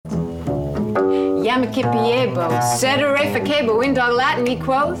Yamakipiebo, Sedere Facebo, Indog Latin E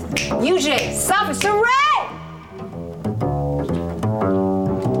quoth, UJ, Sophis Array!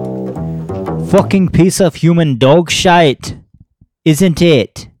 Fucking piece of human dog shite, isn't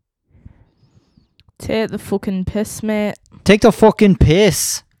it? Take the fucking piss, mate. Take the fucking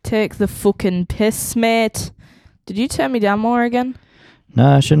piss. Take the fucking piss, mate. Did you turn me down more again?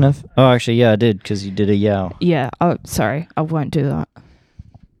 No, I shouldn't have. Oh, actually, yeah, I did, because you did a yow. Yeah. Oh, sorry. I won't do that.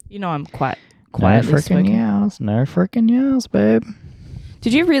 You know I'm quite No quietly freaking speaking. yows. No freaking yows, babe.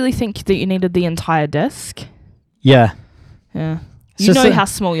 Did you really think that you needed the entire desk? Yeah. Yeah. It's You just know a- how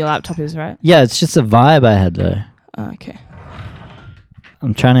small your laptop is, right? Yeah, it's just a vibe I had, though. Oh, okay.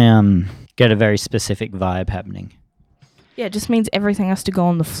 I'm trying to get a very specific vibe happening. Yeah, it just means everything has to go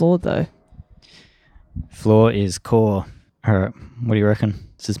on the floor, though. Floor is core. Alright, what do you reckon?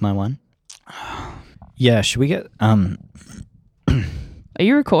 This is my one. Yeah, should we get Are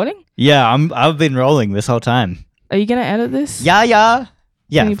you recording? Yeah, I've been rolling this whole time. Are you going to edit this? Yeah. Yeah,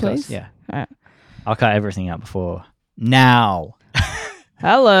 Can you of course, please? yeah. All right. I'll cut everything out before now.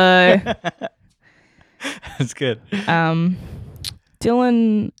 Hello. That's good.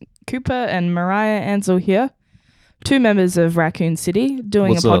 Dylan Cooper and Mariah Ansel here. 2 members of Raccoon City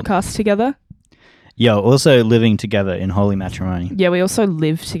doing What's a up? podcast together. Yo, also living together in holy matrimony. Yeah, we also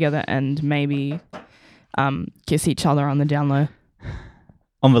live together and maybe kiss each other on the down low.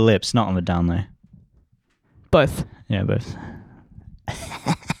 On the lips, not on the down low. Both. Yeah, both.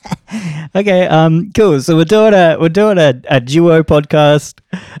 Okay, cool. So we're doing a duo podcast.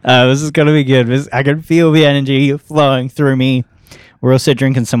 This is gonna be good. I can feel the energy flowing through me. We're also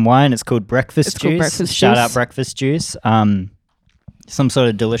drinking some wine. It's called breakfast It's juice. called breakfast Shout juice. out breakfast juice. Some sort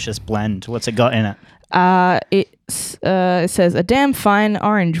of delicious blend. What's it got in it? It says a damn fine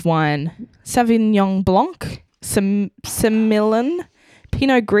orange wine, Sauvignon Blanc, Semillon,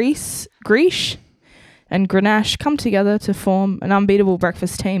 Pinot Gris, and Grenache come together to form an unbeatable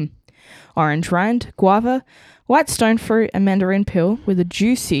breakfast team. Orange rind, guava, white stone fruit, and mandarin peel with a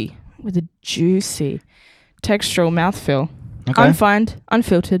juicy textural mouthfeel. Okay. Unfined,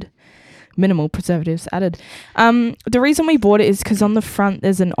 unfiltered, minimal preservatives added. The reason we bought it is because on the front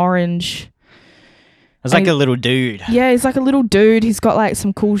there's an orange. It's like a little dude. Yeah, he's like a little dude. He's got like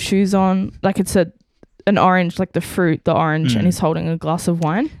some cool shoes on. Like it's an orange, like the fruit, the orange, and he's holding a glass of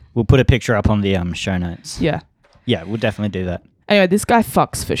wine. We'll put a picture up on the show notes. Yeah. Yeah, we'll definitely do that. Anyway, this guy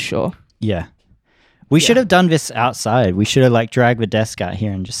fucks for sure. Yeah. We should have done this outside. We should have like dragged the desk out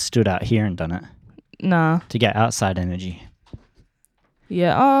here and just stood out here and done it Nah. to get outside energy.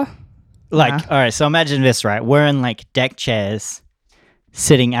 Yeah. Like, Nah. all right, so imagine this, right? We're in like deck chairs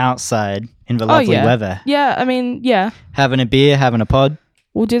sitting outside in the lovely yeah. weather, Yeah, I mean, yeah. having a beer, having a pod.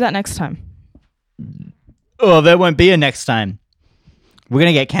 We'll do that next time. Oh, there won't be a next time. We're going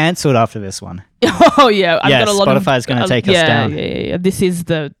to get cancelled after this one. Oh yeah, I've Yeah, got a lot of Spotify's gonna take us down. Yeah. This is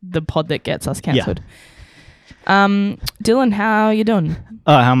the pod that gets us cancelled. Dylan, how you doing?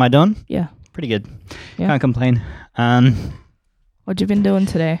 Oh, how am I doing? Yeah. Pretty good. Yeah. Can't complain. What you been doing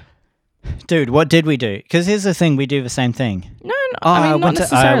today? Dude, what did we do? Because here's the thing, we do the same thing. No, Oh, I mean not I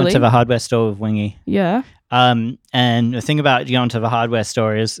necessarily. went to the hardware store with Wingy. Yeah. And the thing about going to the hardware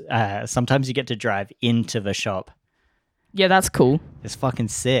store is sometimes you get to drive into the shop. Yeah, that's cool. It's fucking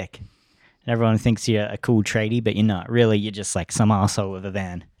sick. And everyone thinks you're a cool tradie, but you're not. Really, you're just like some asshole with a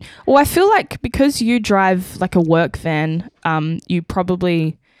van. Well, I feel like because you drive like a work van, you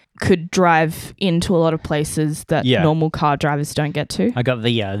probably could drive into a lot of places that Yeah. normal car drivers don't get to. I got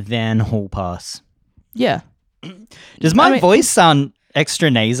the van hall pass. Yeah. Does my I mean- voice sound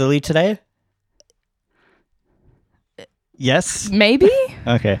extra nasally today? Yes? Maybe?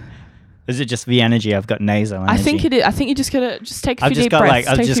 Okay. Is it just the energy? I've got nasal energy. I think it is. I think you just gotta take a few I've just deep got breaths.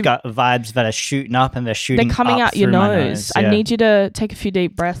 I've Take a just few- got vibes that are shooting up and they're shooting They're coming up out your through my nose. I yeah. need you to take a few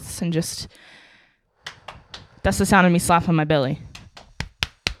deep breaths and just. That's the sound of me slapping my belly.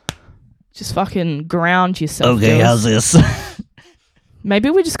 Just fucking ground yourself. Okay, Jules. how's this? Maybe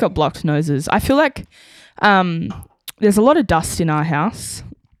we just got blocked noses. I feel like there's a lot of dust in our house.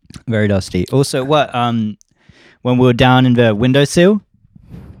 Very dusty. Also, what when we were down in the windowsill?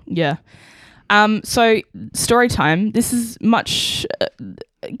 Yeah. So story time. This is much.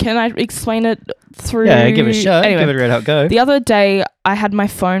 Can I explain it through? Yeah, give it a shot. Anyway, Give it a red hot go. the other day I had my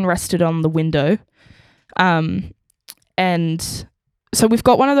phone rested on the window, and so we've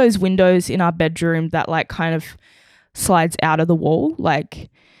got one of those windows in our bedroom that like kind of slides out of the wall. Like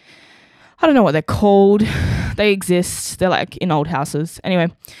I don't know what they're called. They exist. They're like in old houses.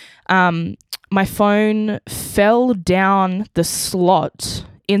 Anyway, my phone fell down the slot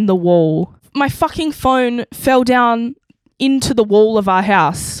in the wall. My fucking phone fell down into the wall of our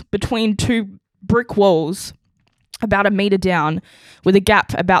house between two brick walls about 1 meter down with a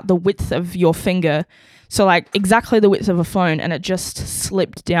gap about the width of your finger. So like exactly the width of a phone, and it just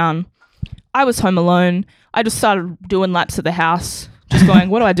slipped down. I was home alone. I just started doing laps at the house, just going,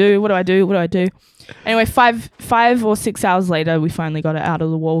 what do I do? What do I do? What do I do? Anyway, 5 or 6 hours later, we finally got it out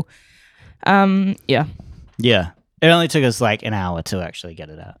of the wall. Yeah. Yeah. It only took us like an hour to actually get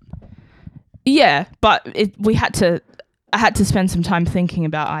it out. Yeah, but I had to spend some time thinking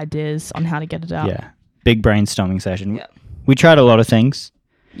about ideas on how to get it out. Yeah. Big brainstorming session. Yeah. We tried a lot of things.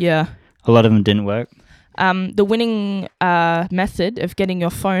 Yeah. A lot of them didn't work. The winning method of getting your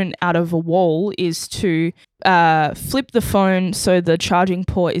phone out of a wall is to flip the phone so the charging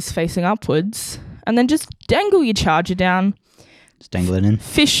port is facing upwards, and then just dangle your charger down, Just dangle it in.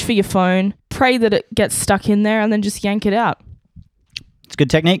 fish for your phone, pray that it gets stuck in there, and then just yank it out. It's a good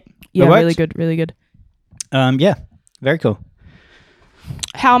technique. Yeah, It works. really good, really good. Yeah. Very cool.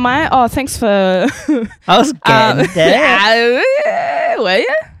 How am I? Oh, thanks for... I was getting there. Were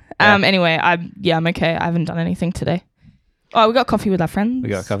you? Yeah. Anyway, I'm okay. I haven't done anything today. Oh, we got coffee with our friends. We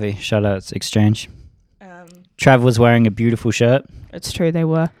got coffee. Shout out to Exchange. Trav was wearing a beautiful shirt. It's true, they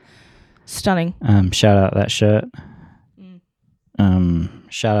were stunning. Shout out that shirt.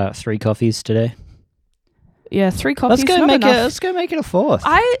 Shout out 3 coffees today. Yeah, 3 coffees. Let's go not make enough. it. Let's go make it a 4th.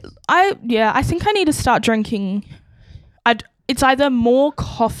 I think I need to start drinking. It's either more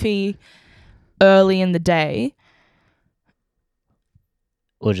coffee early in the day.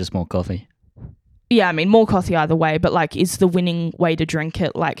 Or just more coffee. Yeah, I mean, more coffee either way, but like, is the winning way to drink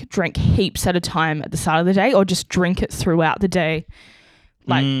it, like, drink heaps at a time at the start of the day, or just drink it throughout the day?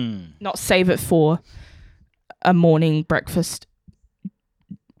 Like, not save it for a morning breakfast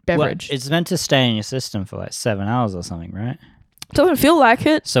beverage. Well, it's meant to stay in your system for like 7 hours or something, right? Doesn't feel like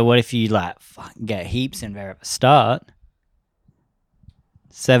it. So what if you like fucking get heaps in there at the start?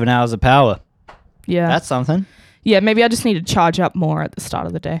 7 hours of power. Yeah. That's something. Yeah, maybe I just need to charge up more at the start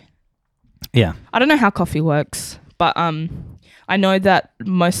of the day. Yeah. I don't know how coffee works, but I know that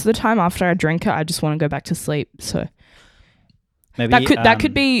most of the time after I drink it, I just want to go back to sleep. So Maybe that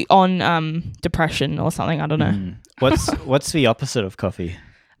could be on depression or something. I don't know. What's the opposite of coffee?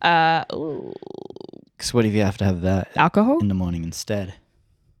 Because what if you have to have that Alcohol? in the morning instead?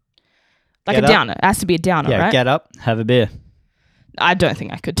 Like Get a up. downer. It has to be a downer, Yeah, right? get up, have a beer. I don't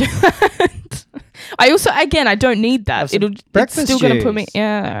think I could do that. I also, again, I don't need Have that. some It's breakfast still going to put me... juice.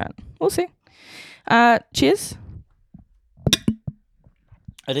 Yeah, all right. We'll see. Cheers.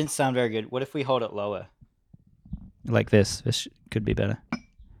 It didn't sound very good. What if we hold it lower? Like this. This could be better.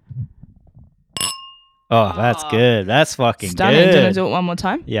 Oh, that's good. That's fucking Stunning. good. Do you want to do it one more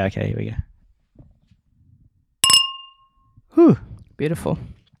time? Yeah, okay, here we go. Whew. Beautiful.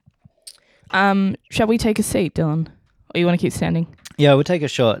 Shall we take a seat, Dylan? Or you want to keep standing? Yeah, we'll take a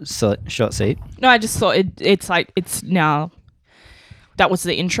short seat. No, I just thought it's now... That was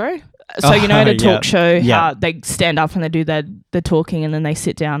the intro. So, you know, at a talk show, how they stand up and they do their talking and then they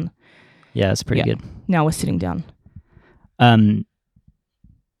sit down. Yeah, it's pretty good. Now we're sitting down. Who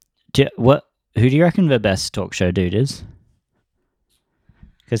do you reckon the best talk show dude is?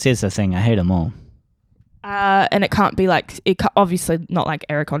 Because here's the thing, I hate them all. And it can't be like... obviously not like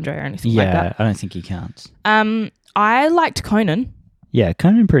Eric Andre or anything like Yeah, that. I don't think he counts. I liked Conan. Yeah,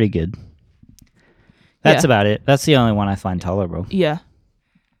 Conan pretty good. That's Yeah. about it. That's the only one I find tolerable. Yeah.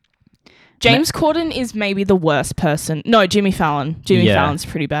 James Corden is maybe the worst person. No, Jimmy Fallon. Jimmy Fallon's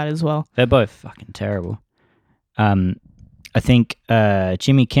pretty bad as well. They're both fucking terrible. I think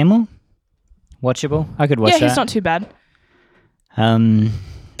Jimmy Kimmel, watchable. I could watch that. Yeah, he's not too bad.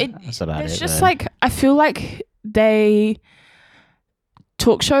 That's about It's it. just though. like, I feel like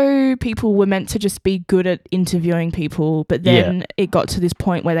talk show people were meant to just be good at interviewing people, but then it got to this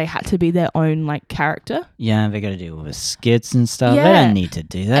point where they had to be their own like character. Yeah, they got to do all the skits and stuff. They Yeah. don't need to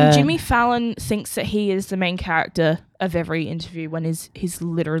do that. And Jimmy Fallon thinks that he is the main character of every interview when he's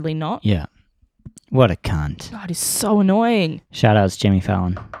literally not. Yeah. What a cunt. God, he's so annoying. Shout outs Jimmy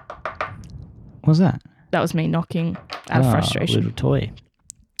Fallon. What was that? That was me knocking out of frustration. Little toy.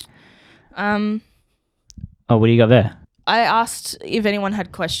 Um, Oh, what do you got there? I asked if anyone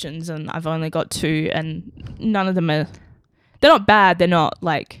had questions, and I've only got 2, and none of them are... They're not bad. They're not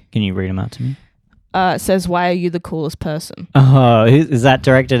like... Can you read them out to me? It says, why are you the coolest person? Oh, is that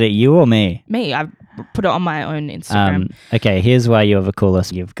directed at you or me? Me. I put it on my own Instagram. Okay, here's why you're the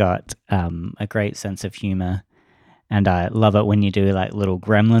coolest. You've got a great sense of humor, and I love it when you do like little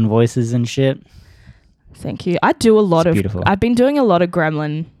gremlin voices and shit. Thank you. I do a lot of... beautiful. I've been doing a lot of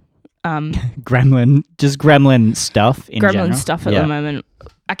gremlin... gremlin stuff in general. stuff at the moment.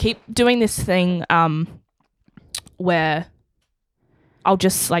 I keep doing this thing where I'll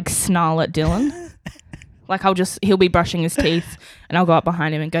just like snarl at Dylan. Like he'll be brushing his teeth and I'll go up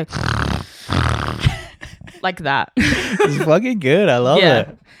behind him and go like that. It's fucking good. I love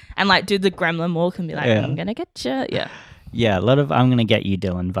it. And like do the gremlin walk and be like, Yeah. I'm going to get you. Yeah. Yeah, a lot of I'm gonna get you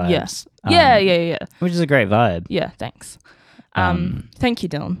Dylan vibes. Yeah. Which is a great vibe. Yeah, thanks. Thank you,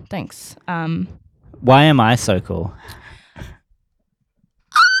 Dylan. Thanks. Why am I so cool?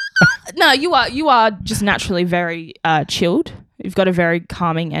 No, you are just naturally very chilled. You've got a very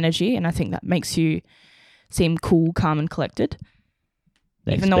calming energy, and I think that makes you seem cool, calm, and collected.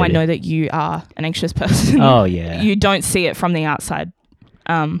 Thanks, Even though baby. I know that you are an anxious person. Oh yeah. You don't see it from the outside,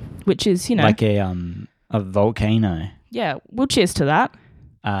 which is, like a volcano. Yeah, well, cheers to that.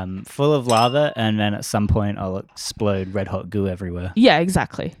 Full of lava, and then at some point I'll explode red hot goo everywhere. Yeah,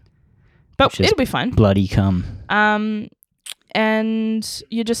 exactly. But Which is it'll be fine. Bloody cum. And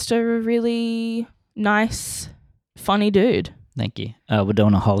you're just a really nice, funny dude. Thank you. We're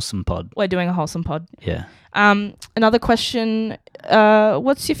doing a wholesome pod. We're doing a wholesome pod. Yeah. Another question.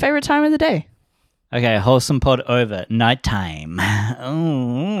 What's your favorite time of the day? Okay, wholesome pod over. Nighttime.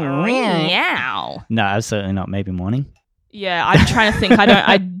 Oh, Meow. no, absolutely not. Maybe morning. Yeah, I'm trying to think.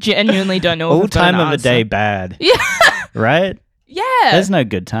 I genuinely don't know. All if I've got time an of the answer. day bad. Yeah. Right? Yeah. There's no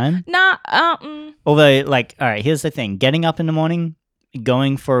good time. Nah. Although, like, all right, here's the thing. Getting up in the morning,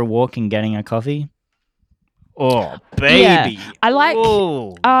 going for a walk and getting a coffee. Oh, baby. I like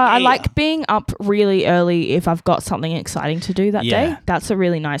Oh, I yeah. like being up really early if I've got something exciting to do that Yeah. day. That's a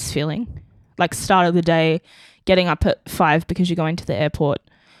really nice feeling. Like start of the day, getting up at 5 because you're going to the airport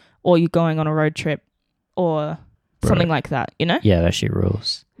or you're going on a road trip or something like that, you know? Yeah, that shit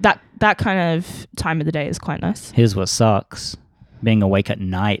rules. That kind of time of the day is quite nice. Here's what sucks. Being awake at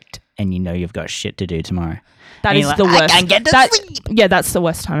night and you know you've got shit to do tomorrow. That And is you're the like, worst. I can't get to sleep. Yeah, that's the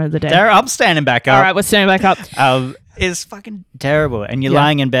worst time of the day. There, I'm standing back up. All right, we're standing back up. It's fucking terrible. And you're Yeah.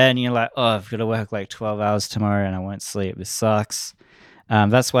 lying in bed and you're like, oh, I've got to work like 12 hours tomorrow and I won't sleep. This sucks.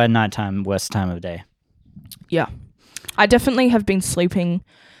 That's why nighttime, worst time of the day. Yeah. I definitely have been sleeping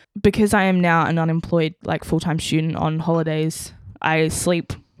because I am now an unemployed, like full-time student on holidays. I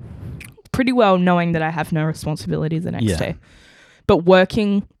sleep pretty well knowing that I have no responsibility the next Yeah. day. But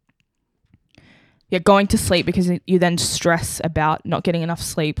working, going to sleep because you then stress about not getting enough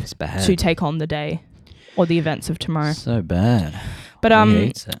sleep It's bad. to take on the day or the events of tomorrow. So bad. But He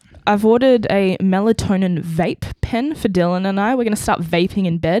hates it. I've ordered a melatonin vape pen for Dylan and I. We're going to start vaping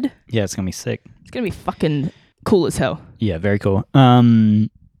in bed. Yeah, it's going to be sick. It's going to be fucking cool as hell. Yeah, very cool.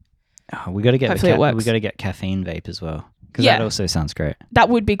 We got to get Hopefully it works. we got to get caffeine vape as well because Yeah. that also sounds great. That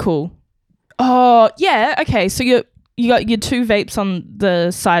would be cool. Oh, yeah. Okay. So you got your 2 vapes on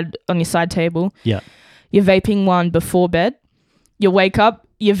the side, on your side table. Yeah. You're vaping one before bed. You wake up,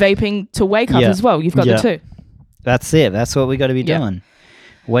 you're vaping to wake up Yeah. as well. You've got Yeah. the 2. That's it. That's what we got to be Yeah. doing.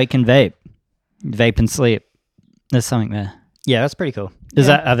 Wake and vape. Vape and sleep. There's something there. Yeah, that's pretty cool.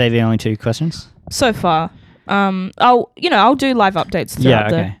 Are they the only 2 questions? So far. I'll do live updates Yeah,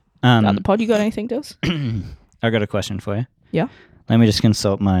 throughout okay. throughout the pod. You got anything, Dills? I got a question for you. Yeah. Let me just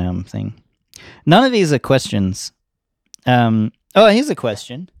consult my thing. None of these are questions. Here's a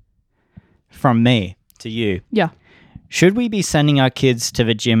question from me to you. Yeah. Should we be sending our kids to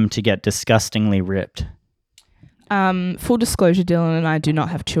the gym to get disgustingly ripped? Full disclosure, Dylan and I do not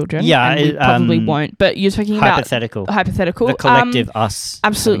have children. Yeah, and we probably won't. But you're talking Hypothetical. about hypothetical. The collective us.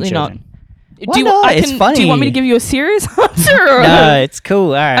 absolutely having not. children. Do you, not? I It's can, Do you want me to funny. give you a serious answer? Or No, it's cool.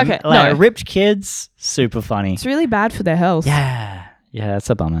 All right. Okay, Like, no. ripped kids, super funny. It's really bad for their health. Yeah. Yeah, that's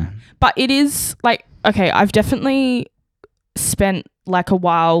a bummer. But it is like, okay, I've definitely spent like a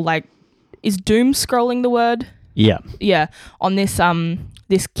while, like, is doom scrolling the word? Yeah. Yeah, on this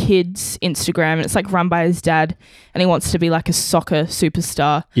this kid's Instagram, and it's like run by his dad, and he wants to be like a soccer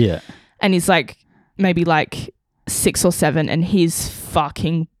superstar, Yeah. and he's like maybe like 6 or 7, and he's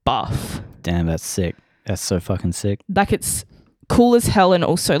fucking buff. Damn, that's sick. That's so fucking sick. Like it's cool as hell, and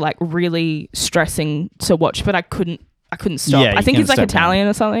also like really stressing to watch. But I couldn't stop. Yeah, I you think couldn't he's like stop now. Italian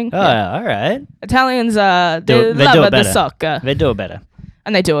or something. Oh, Yeah. all right. Italians, they Do love it the better. soccer, They do it better.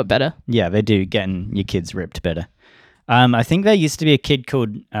 and they do it better. Yeah, they do, getting your kids ripped better. I think there used to be a kid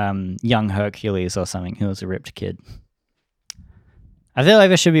called Young Hercules or something who was a ripped kid. I feel like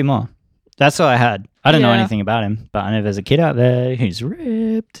there should be more. That's all I had. I don't know Yeah. anything about him, but I know there's a kid out there who's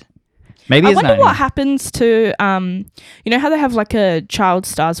ripped. Maybe I he's wonder not. what happens to you know how they have like a child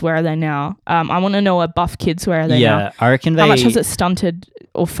stars, where are they now? I want to know a buff kids, where are they now? Yeah, I reckon they. How much has it stunted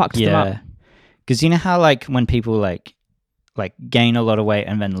or fucked them up? Yeah, because you know how like when people like gain a lot of weight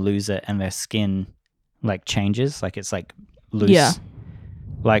and then lose it, and their skin like changes, like it's like loose. Yeah.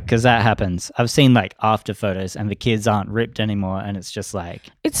 Like, because that happens. I've seen like after photos and the kids aren't ripped anymore, and it's just like,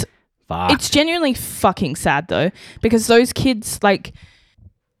 It's fuck. It's genuinely fucking sad though, because those kids, like,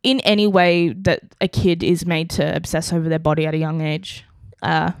 in any way that a kid is made to obsess over their body at a young age,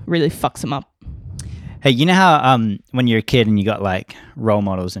 really fucks them up. Hey, you know how when you're a kid and you got like role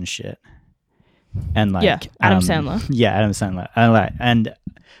models and shit, and like Yeah, Adam Sandler. Yeah, Adam Sandler. And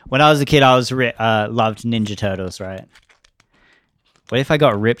when I was a kid, I was loved Ninja Turtles, right? What if I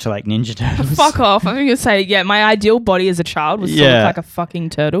got ripped like Ninja Turtles? Fuck off. I'm going to say, yeah, my ideal body as a child was to Yeah. look like a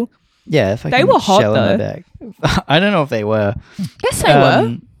fucking turtle. Yeah, if I They can were hot, shell in my though. back. I don't know if they were. Yes, they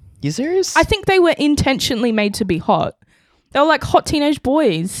were. You serious? I think they were intentionally made to be hot. They were like hot teenage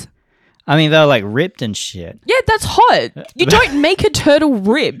boys. I mean, they were like ripped and shit. Yeah, that's hot. You don't make a turtle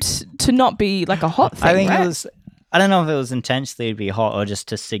ripped to not be like a hot thing, I think right? it was. I don't know if it was intentionally to be hot or just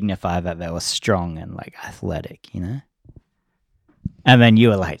to signify that they were strong and like athletic, you know. And then you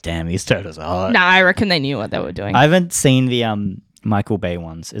were like, "Damn, these turtles are hot." Nah, I reckon they knew what they were doing. I haven't seen the Michael Bay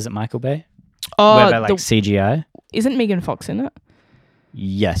ones. Is it Michael Bay? Oh, Where they're like CGI? isn't Megan Fox in it?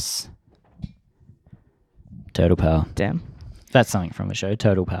 Yes. Turtle Power. Damn. That's something from the show.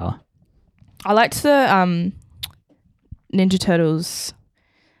 Turtle Power. I liked the Ninja Turtles.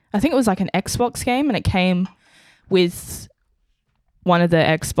 I think it was like an Xbox game, and it came with one of the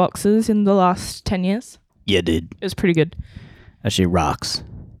Xboxes in the last 10 years. Yeah, dude. It was pretty good. Actually rocks.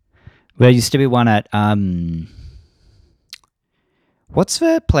 There used to be one at what's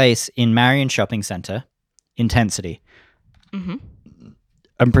the place in Marion Shopping Centre? Intensity. Mm-hmm.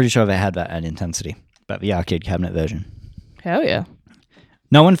 I'm pretty sure they had that at Intensity, but the arcade cabinet version. Hell yeah.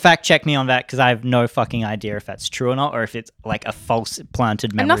 No one fact check me on that because I have no fucking idea if that's true or not, or if it's like a false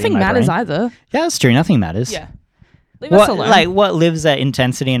planted memory. And nothing in my matters brain. either. Yeah, that's true. Nothing matters. Yeah. Leave us alone. Like what lives at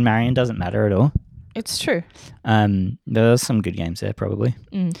Intensity in Marion doesn't matter at all. It's true. There's some good games there probably.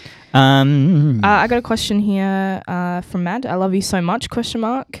 Mm. Um, I got a question here from Mad. I love you so much, question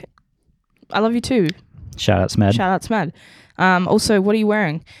mark. I love you too. shout outs, Mad. Shout out to Mad. Also, what are you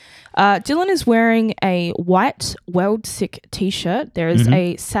wearing? Dylan is wearing a white World Sick t-shirt. There is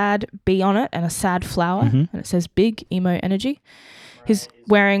a sad bee on it and a sad flower, and it says Big Emo Energy. He's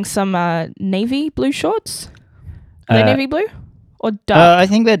wearing some navy blue shorts. Are they navy blue or dark I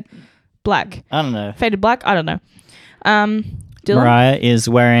think that black? I don't know. Faded black? I don't know. Dylan? Mariah is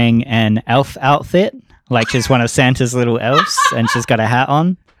wearing an elf outfit, like she's one of Santa's little elves, and she's got a hat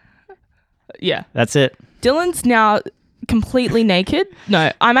on. Yeah. That's it. Dylan's now completely naked.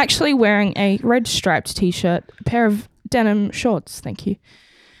 No, I'm actually wearing a red striped t-shirt, a pair of denim shorts. Thank you.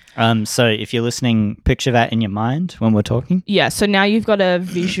 So if you're listening, picture that in your mind when we're talking. Yeah, so now you've got a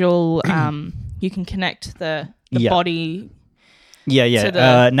visual, you can connect the Yeah. body. Yeah. So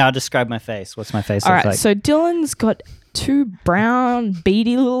the- Now describe my face. What's my face All look right, like? so Dylan's got two brown,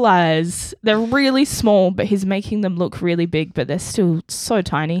 beady little eyes. They're really small, but he's making them look really big, but they're still so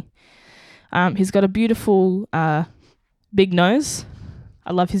tiny. He's got a beautiful big nose.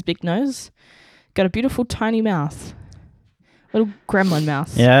 I love his big nose. Got a beautiful tiny mouth. Little gremlin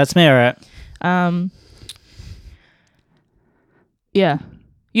mouth. Yeah, that's me, all right. Yeah.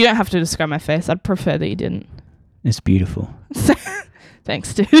 You don't have to describe my face. I'd prefer that you didn't. It's beautiful.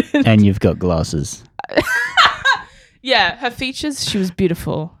 Thanks, dude. And you've got glasses. Yeah, her features, she was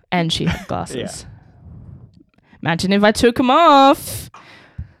beautiful. And she had glasses. Imagine if I took them off.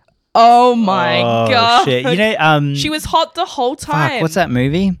 Oh my god. Shit. You know, she was hot the whole time. fuck, what's that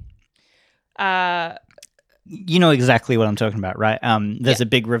movie? Uh, You know exactly what I'm talking about, right? There's a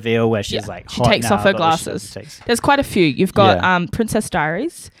big reveal where she's like she hot takes now, off her but glasses. she takes- There's quite a few. You've got Yeah. Princess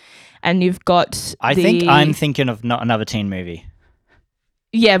Diaries, and you've got I think I'm thinking of not another teen movie.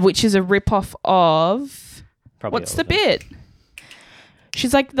 yeah, which is a rip-off of Probably what's all the of them. bit?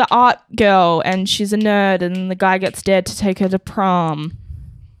 She's like the art girl, and she's a nerd, and the guy gets dared to take her to prom.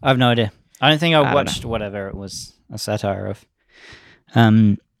 I have no idea. I don't think I don't watched whatever it was a satire of.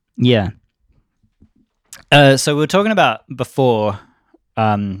 Yeah. So we were talking about before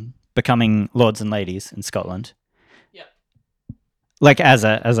becoming lords and ladies in Scotland. Yep. Like as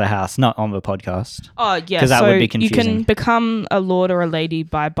a house, not on the podcast. Oh yeah, 'Cause that so would be you confusing. can become a lord or a lady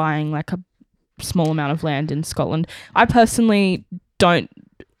by buying like a small amount of land in Scotland. I personally don't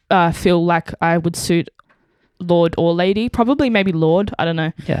feel like I would suit lord or lady. Probably maybe lord. I don't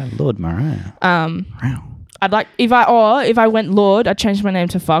know. Yeah, Lord Mariah. Wow. I'd like if I went lord, I'd change my name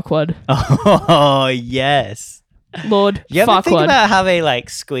to Farquaad. Oh yes. Lord You ever think Farquaad. about how they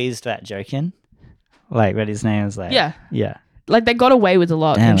like squeezed that joke in? Like, what his name was like? Yeah. Yeah. Like they got away with a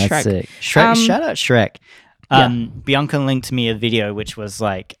lot Damn, in that's Shrek. sick. Shrek, shout out Shrek. Yeah. Bianca linked me a video which was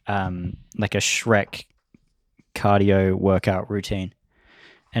like a Shrek cardio workout routine.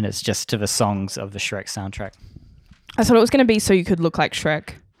 and it's just to the songs of the Shrek soundtrack. I thought it was going to be so you could look like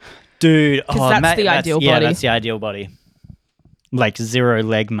Shrek. Dude, that's the ideal yeah, body. that's the ideal body. Like 0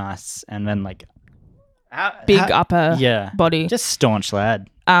 leg mass, and then like Big upper yeah, body. just staunch lad.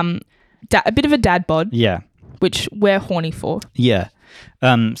 A bit of a dad bod, Yeah, which we're horny for. yeah.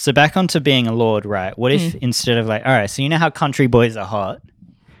 So back onto being a lord, right? What if instead of like, all right, so you know how country boys are hot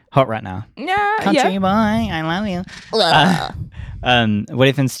right now. Yeah, Country yeah. boy, I love you. What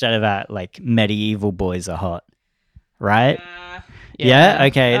if instead of that, like medieval boys are hot, right? Yeah.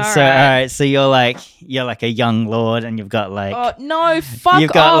 Okay. All all right. So you're like a young lord, and you've got like Oh no! Fuck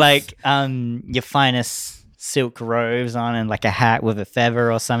you've got off. like your finest silk robes on, and like a hat with a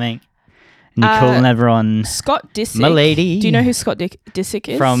feather or something. And you're calling everyone Scott Disick. my lady. Do you know who Scott Disick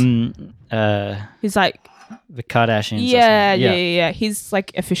is? from He's like the Kardashians? or yeah. something? He's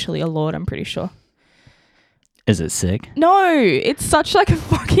like officially a lord. I'm pretty sure. Is it sick? No, it's such like a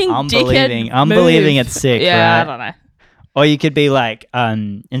fucking I'm dickhead believing move. it's sick. Yeah, right? I don't know. Or you could be like,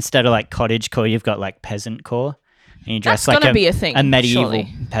 instead of like cottage core, you've got like peasant core, and you dress That's like gonna be a thing, medieval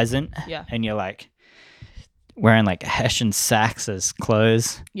surely. peasant. Yeah. And you're like wearing like Hessian sacks as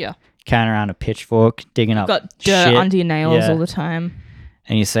clothes, Yeah, carrying around a pitchfork, digging up got dirt shit. under your nails Yeah. all the time,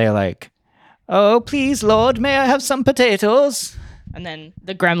 And you say like, "Oh, please, Lord, may I have some potatoes?" and then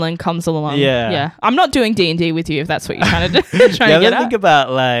the gremlin comes along. Yeah. yeah. I'm not doing D&D with you if that's what you're trying to do. You trying to ever get think at.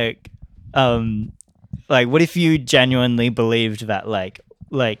 about like what if you genuinely believed that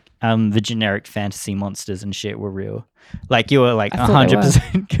the generic fantasy monsters and shit were real? Like you were like I thought they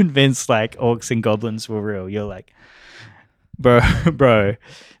 100% convinced like orcs and goblins were real. You're like, bro,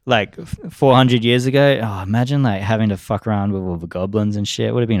 like 400 years ago. Oh, imagine like having to fuck around with all the goblins and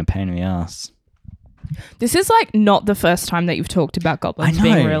shit. Would have been a pain in the ass. This is like not the first time that you've talked about goblins I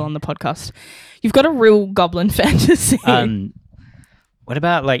being know. real on the podcast. You've got a real goblin fantasy. What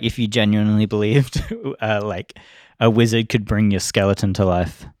about like if you genuinely believed like a wizard could bring your skeleton to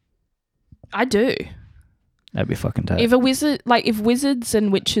life? I do. That'd be fucking tight. If wizards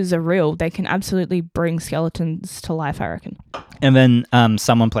and witches are real, they can absolutely bring skeletons to life, I reckon. And then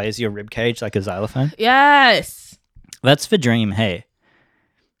someone plays your ribcage like a xylophone. Yes. That's the dream. Hey,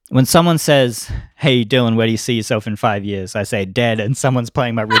 when someone says, "Hey, Dylan, where do you see yourself in 5 years?" I say dead, and someone's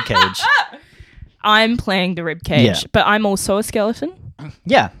playing my ribcage. I'm playing the ribcage, Yeah. but I'm also a skeleton.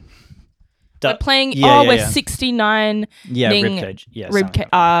 Yeah. We're playing. Yeah, we're yeah. 69 Yeah, ning ribcage. Yeah,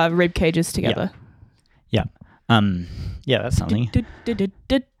 something. rib cages together. Yeah. Yeah, that's something.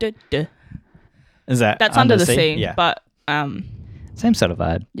 Du-du-du-du-du-du. Is that That's under the sea. Yeah. But Same sort of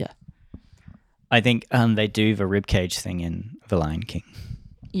vibe. yeah, I think they do the ribcage thing in The Lion King.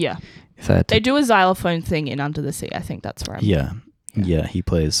 yeah. If I had to- They do a xylophone thing in Under the Sea. I think that's where I'm. Yeah, he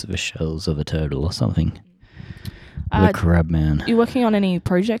plays the shells of a turtle or something. Uh, The crab man. You working on any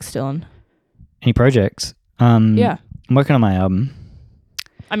projects, Dylan? Any projects? Yeah. I'm working on my album.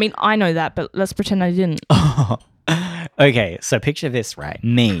 I mean, I know that, but let's pretend I didn't. Okay, so picture this, right?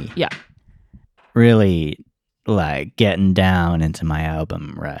 Me. Yeah. Really like getting down into my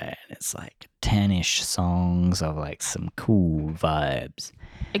album, right? It's like 10-ish songs of like some cool vibes.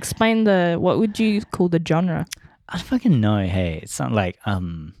 Explain what would you call the genre? I don't fucking know. Hey, it's not like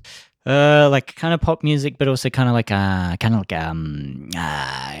kind of pop music, but also kind of like a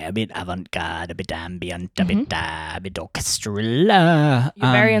bit avant-garde, a bit ambient, a bit orchestral. You're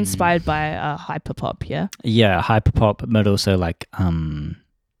very inspired by hyperpop, yeah? Yeah, hyperpop, but also like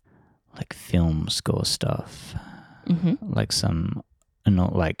film score stuff, like some. And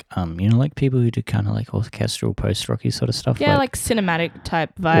not like like people who do kind of like orchestral post-rocky sort of stuff. Yeah, like cinematic type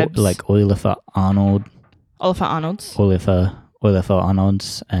vibes. Like Oliver Arnold. Oliver Arnold's. Oliver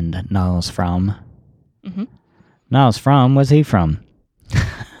Arnold's and Niles Fromm. Mm-hmm. Niles Fromm, where's he from?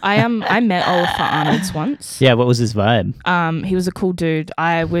 I met Oliver Arnold's once. Yeah, what was his vibe? He was a cool dude.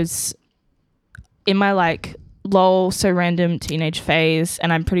 I was in my like lol so random teenage phase,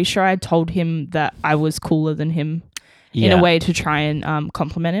 and I'm pretty sure I told him that I was cooler than him in a way to try and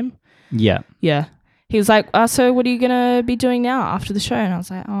compliment him. Yeah. Yeah. He was like, so what are you going to be doing now after the show? And I was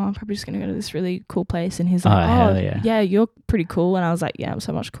like, I'm probably just going to go to this really cool place. And he's like, hell yeah, you're pretty cool. And I was like, yeah, I'm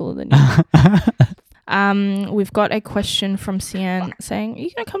so much cooler than you. We've got a question from Sian saying, are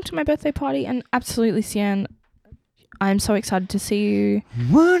you going to come to my birthday party? And absolutely, Sian, I'm so excited to see you.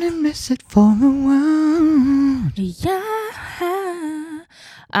 Wouldn't miss it for a while. Yeah.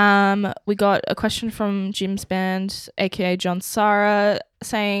 We got a question from Jim's band, aka John Sarah,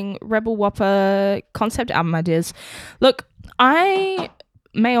 saying Rebel Whopper concept album ideas. Look, I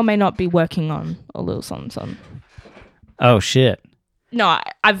may or may not be working on a little song. Oh shit. No,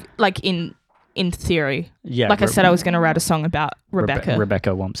 I've like in in theory. Yeah. Like I said, I was going to write a song about Rebecca. Rebecca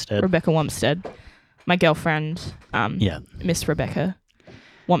Wompstead. Rebecca Wompstead. My girlfriend, Yeah. Miss Rebecca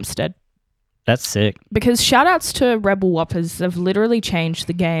Wompstead. That's sick. Because shout outs to Rebel Whoppers have literally changed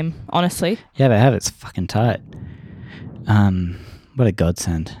the game, honestly. Yeah, they have. It's fucking tight. What a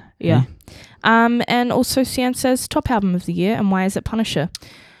godsend. Yeah. And also Sian says top album of the year, and why is it Punisher?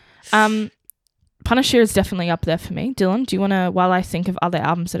 Punisher is definitely up there for me. Dylan, do you want to, while I think of other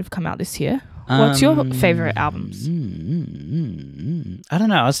albums that have come out this year, what's your favorite albums? I don't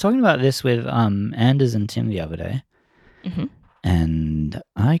know. I was talking about this with Anders and Tim the other day, Mm-hmm. and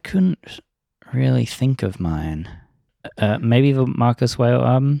I couldn't really think of mine. Maybe the Marcus Whale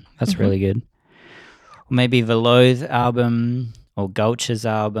album. That's really good. Or maybe the Loathe album, or Gulch's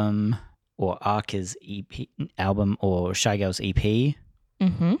album, or Arca's EP album, or Shy Girl's EP.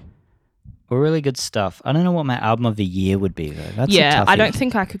 Mm-hmm. Or really good stuff. I don't know what my album of the year would be though. That's a I toughie. don't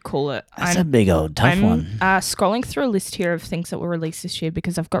think I could call it. That's a big old tough I'm one. Scrolling through a list here of things that were released this year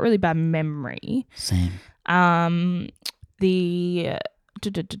because I've got really bad memory. Same. The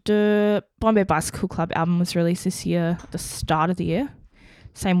Bombay Bicycle Club album was released this year, at the start of the year.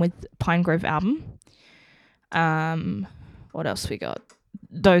 Same with Pine Grove album. What else we got?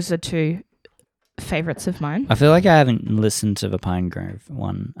 Those are two favorites of mine. I feel like I haven't listened to the Pine Grove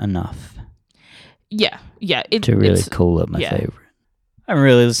one enough Yeah. to really call it my favorite. I haven't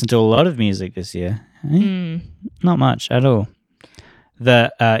really listened to a lot of music this year. Not much at all.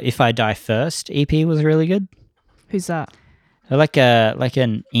 The If I Die First EP was really good. Who's that? They're like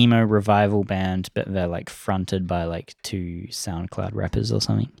an emo revival band, but they're like fronted by like two SoundCloud rappers or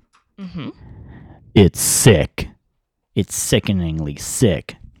something. Mm-hmm. It's sick. It's sickeningly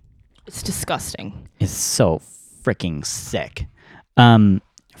sick. It's disgusting. It's so freaking sick.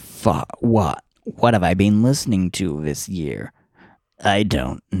 What have I been listening to this year? I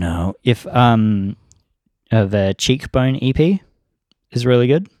don't know. If the Cheekbone EP is really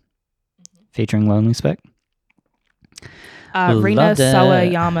good, featuring Lonely Spec. Rina Loved it.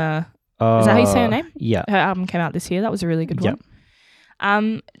 Sawayama. Is that how you say her name? Yeah. Her album came out this year. That was a really good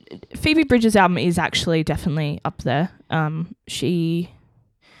one. Phoebe Bridgers' album is actually definitely up there. She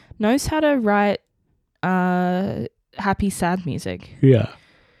knows how to write happy, sad music. Yeah.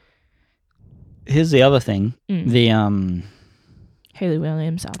 Here's the other thing. The Hayley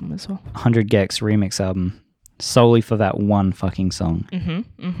Williams' album as well. 100 Gex remix album, solely for that one fucking song.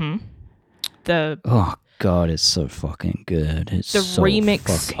 Oh god, it's so fucking good. It's the so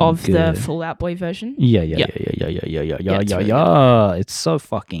remix of good. the Fall Out Boy version. Yeah. It's really It's so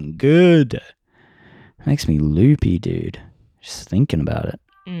fucking good. Makes me loopy, dude. Just thinking about it.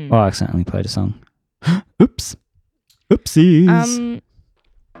 Oh, I accidentally played a song. Oops. Oopsies.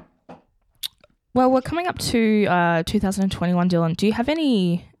 Well, we're coming up to 2021, Dylan. Do you have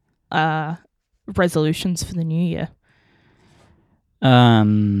any resolutions for the new year?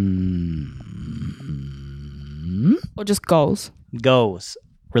 Or just goals? Goals.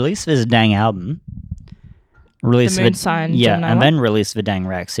 Release this dang album. Release The Moon Sign Yeah, Gemini and one? then release the dang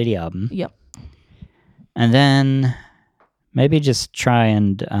Rack City album. Yep. And then maybe just try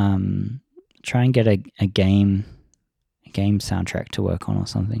and get a game soundtrack to work on or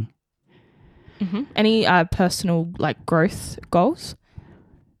something. Mm-hmm. Any personal growth goals?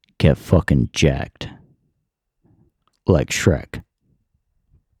 Get fucking jacked. Like Shrek.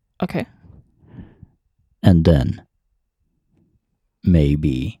 Okay. And then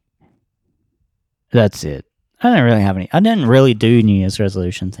maybe that's it. I didn't really do New Year's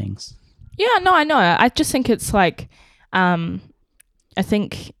resolution things. Yeah, no, I know. I just think it's I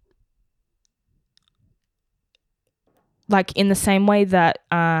think in the same way that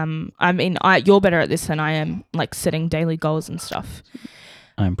you're better at this than I am, setting daily goals and stuff.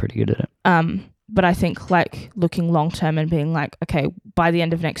 I'm pretty good at it. But I think looking long term and being okay, by the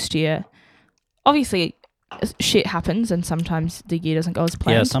end of next year, obviously shit happens and sometimes the year doesn't go as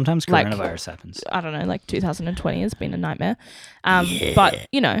planned. Yeah, sometimes coronavirus happens. I don't know, 2020 has been a nightmare. But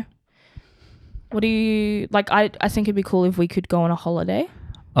what do you I think it'd be cool if we could go on a holiday.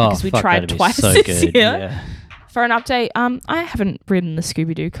 Because we tried twice this year. Yeah. For an update, I haven't ridden the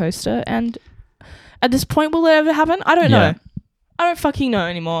Scooby-Doo coaster, and at this point, will it ever happen? I don't know. I don't fucking know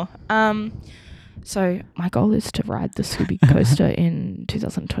anymore. So my goal is to ride the Scooby coaster in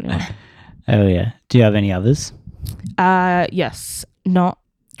 2021. Oh yeah. Do you have any others? Yes. Not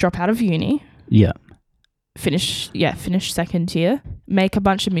drop out of uni. Yeah. Finish second year. Make a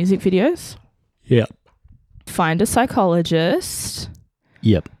bunch of music videos. Yep. Find a psychologist.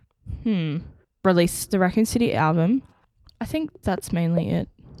 Yep. Release the Raccoon City album. I think that's mainly it.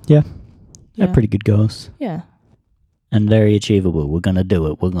 Yeah. They're pretty good goals. Yeah. and very achievable. We're gonna do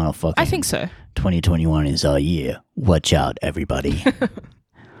it. We're gonna fucking. I think so. 2021 is our year. Watch out, everybody.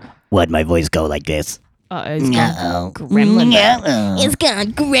 Why'd my voice go like this? It's gone gremlin mode. It's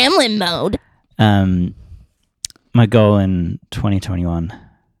gone gremlin mode. My goal in 2021: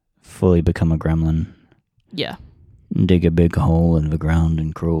 fully become a gremlin. Yeah. Dig a big hole in the ground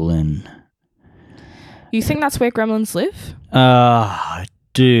and crawl in. You think that's where gremlins live?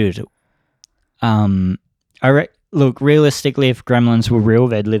 Dude. Look, realistically, if gremlins were real,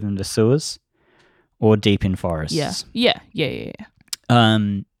 they'd live in the sewers or deep in forests. Yeah.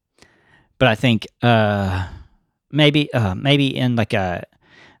 But I think maybe in like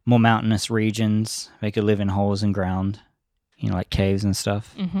more mountainous regions, they could live in holes in ground, like caves and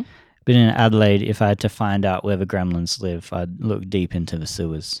stuff. Mm-hmm. But in Adelaide, if I had to find out where the gremlins live, I'd look deep into the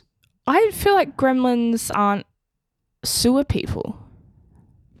sewers. I feel like gremlins aren't sewer people.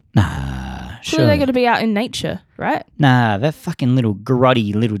 Nah, So sure. they're going to be out in nature, right? Nah, they're fucking little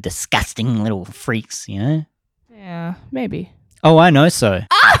grotty, little disgusting little freaks, Yeah, maybe. Oh, I know so.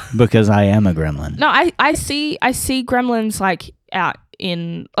 Because I am a gremlin. No, I see gremlins like out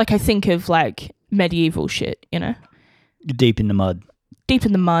in, like, I think of like medieval shit, Deep in the mud. Deep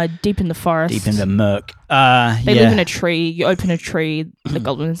in the mud, deep in the forest. Deep in the murk. They live in a tree. You open a tree, the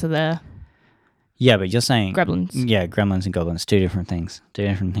goblins are there. Yeah, but you're saying... Gremlins. Yeah, gremlins and goblins. Two different things.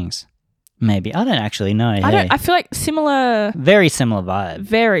 Maybe. I don't actually know. I feel like similar... Very similar vibe.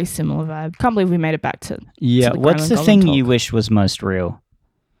 Very similar vibe. Can't believe we made it back to... Yeah, to what's the Gremlin thing Goblin you talk. wish was most real?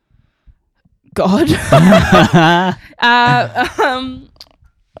 God.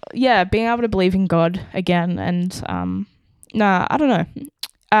 Yeah, being able to believe in God again and... I don't know.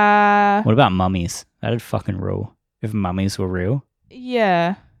 What about mummies? That'd fucking rule. If mummies were real.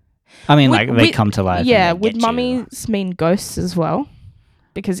 Yeah. I mean, Would- they would- come to life. Yeah, and they would get you. mummies mean ghosts as well?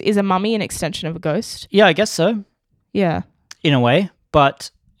 Because is a mummy an extension of a ghost? Yeah, I guess so. Yeah. In a way, but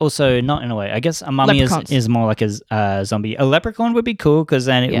also not in a way. I guess a mummy Leprechauns. is more like a zombie. A leprechaun would be cool because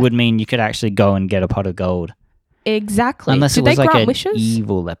then it Yeah. would mean you could actually go and get a pot of gold. Exactly. Unless Did it was they like grant an wishes?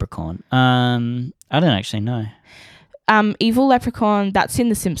 evil leprechaun. I don't actually know. Evil leprechaun, that's in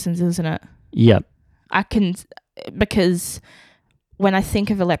The Simpsons, isn't it? Yep. I can... Because when I think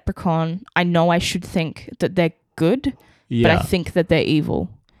of a leprechaun, I know I should think that they're good, but I think that they're evil.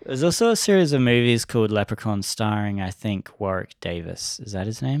 There's also a series of movies called Leprechaun starring, I think, Warwick Davis. Is that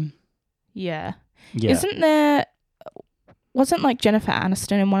his name? Yeah. Yeah. Isn't there... Wasn't like Jennifer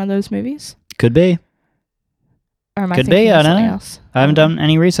Aniston in one of those movies? Could be. Or am I Could thinking be, of I don't something know. else? I haven't done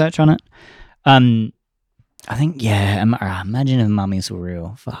any research on it. I think, imagine if mummies were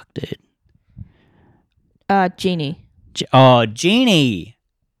real. Fuck, dude. Genie. Genie!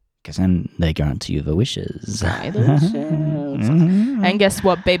 Because then they grant you the wishes. And guess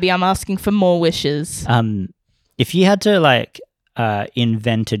what, baby? I'm asking for more wishes. If you had to,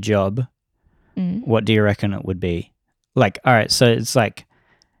 invent a job, what do you reckon it would be? All right, so it's like,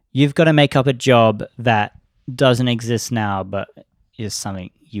 you've got to make up a job that doesn't exist now, but is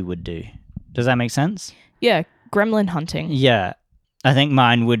something you would do. Does that make sense? Yeah, gremlin hunting. Yeah. I think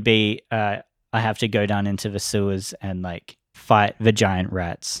mine would be, I have to go down into the sewers and, fight the giant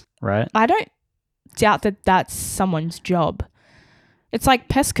rats, right? I don't doubt that that's someone's job. It's like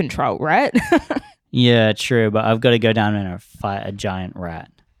pest control, right? Yeah, true, but I've got to go down and fight a giant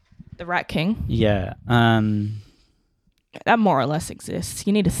rat. The Rat King. Yeah. That more or less exists.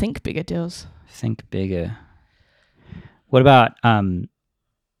 You need to think bigger, deals. Think bigger. What about I'm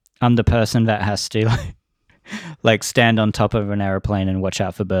the person that has to stand on top of an aeroplane and watch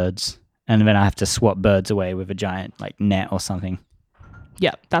out for birds, and then I have to swat birds away with a giant net or something.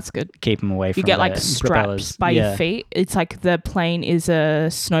 Yeah, that's good. Keep them away from You get the straps propellers. by Yeah. your feet. It's like the plane is a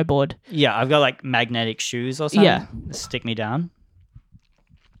snowboard. Yeah, I've got magnetic shoes or something. Yeah. To stick me down.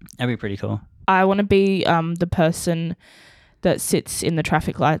 That'd be pretty cool. I want to be the person that sits in the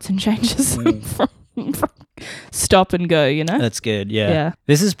traffic lights and changes them from stop and go, That's good, yeah. Yeah.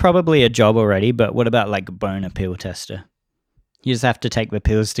 This is probably a job already, but what about boner pill tester? You just have to take the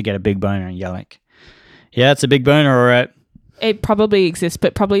pills to get a big boner and you're like, yeah, it's a big boner, all right. It probably exists,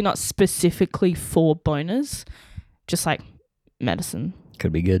 but probably not specifically for boners. Just like medicine.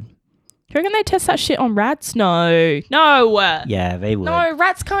 Could be good. Do you reckon they test that shit on rats? No. No. Yeah, they would. No,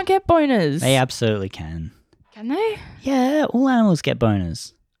 rats can't get boners. They absolutely can. Can they? Yeah, all animals get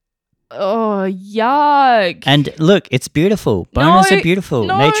boners. Oh, yuck. And look, it's beautiful. Boners No, are beautiful.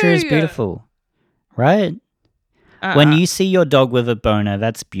 no. Nature is beautiful. Right? When you see your dog with a boner,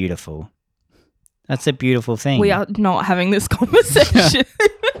 that's beautiful. That's a beautiful thing. We are not having this conversation.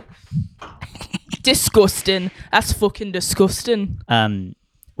 Disgusting. That's fucking disgusting.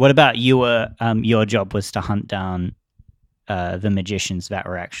 What about your job was to hunt down the magicians that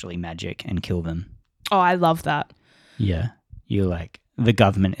were actually magic and kill them. Oh, I love that. Yeah. You're like, the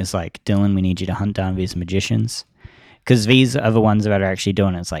government is like, Dylan, we need you to hunt down these magicians. Because these are the ones that are actually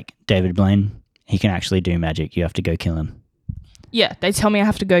doing it. It's like, David Blaine, he can actually do magic. You have to go kill him. Yeah, they tell me I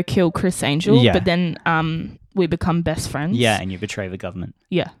have to go kill Chris Angel, Yeah. but then we become best friends. Yeah, and you betray the government.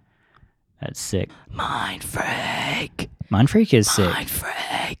 Yeah. That's sick. Mind freak. Mind Freak is sick. Mind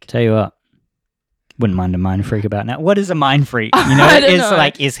freak. Tell you what, wouldn't mind a mind freak about now. What is a mind freak? You know, I don't it's know.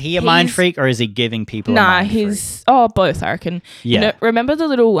 like, is he a mind He's- freak or is he giving people a Nah, mind freak? he's both, I reckon. Yeah. You know, remember the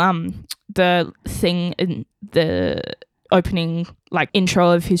little the thing in the opening like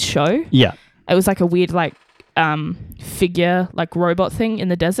intro of his show? Yeah. It was like a weird like figure like robot thing in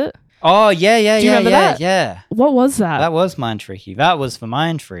the desert. Oh, yeah, Do you remember that? yeah. What was that? That was mind freaky. That was for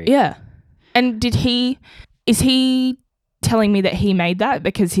mind freak. Yeah. And is he telling me that he made that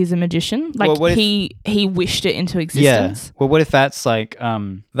because he's a magician? Like Well, what if- he wished it into Yeah. existence? Well, what if that's like,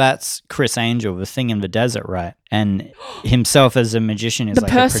 that's Chris Angel, the thing in the desert, right? And himself as a magician is The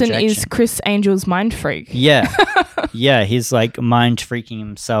like person a projection. is Chris Angel's mind freak. Yeah. Yeah, he's like mind freaking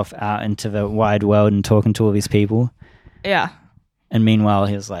himself out into the wide world and talking to all these people. Yeah. And meanwhile,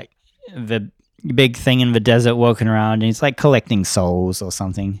 he's like the big thing in the desert walking around and he's like collecting souls or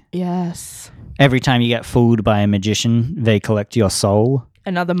something. Yes. Every time you get fooled by a magician, they collect your soul.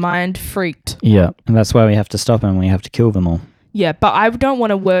 Another mind freaked. Yeah. And that's why we have to stop them. We have to kill them all. Yeah, but I don't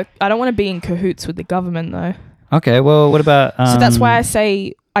want to be in cahoots with the government though. Okay, well, what about... So that's why I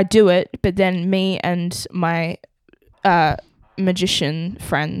say I do it, but then me and my magician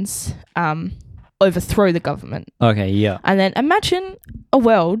friends overthrow the government. Okay, yeah. And then imagine a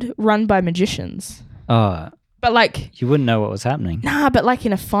world run by magicians. Oh, But like, you wouldn't know what was happening. nah, but like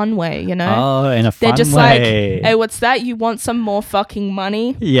in a fun way, you know? Oh, in a fun They're just way. like, hey, what's that? You want some more fucking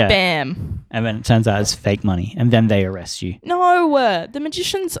money? Yeah. Bam. And then it turns out it's fake money. And then they arrest you. No, the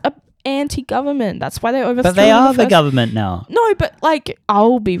magicians are anti-government. That's why they overthrew But they them in are the first- government now. No, but like,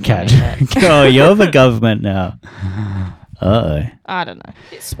 I'll be running Cat. it. Oh, you're the government now. Uh-oh. I don't know.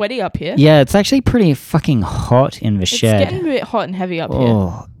 It's sweaty up here. Yeah, it's actually pretty fucking hot in the It's shed. getting a bit hot and heavy up here.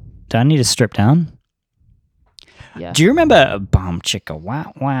 Oh, do I need to strip down? Yeah. Do you remember Bomb Chicka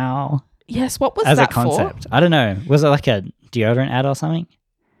Wow Wow Yes, what was as a that concept? for? I don't know. Was it like a deodorant ad or something?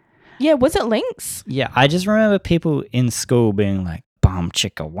 Yeah, was it Lynx? Yeah, I just remember people in school being like, Bomb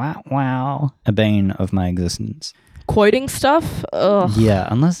Chicka Wow Wow, a bane of my existence. Quoting stuff? Ugh. Yeah,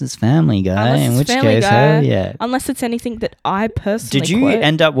 unless it's Family Guy, Unless in it's which Family case, Guy. hell yeah. Unless it's anything that I personally Did you quote.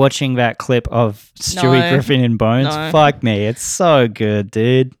 end up watching that clip of Stewie No. Griffin in Bones? No. Fuck me, it's so good,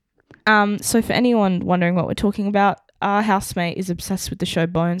 dude. So for anyone wondering what we're talking about, our housemate is obsessed with the show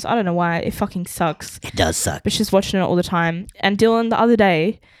Bones. I don't know why. It fucking sucks. It does suck. But she's watching it all the time. And Dylan, the other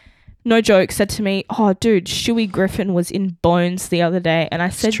day, no joke, said to me, oh, dude, Stewie Griffin was in Bones the other day. And I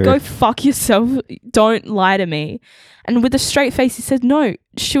said, true. go fuck yourself. Don't lie to me. And with a straight face, he said, no,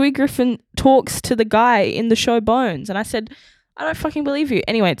 Stewie Griffin talks to the guy in the show Bones. And I said, I don't fucking believe you.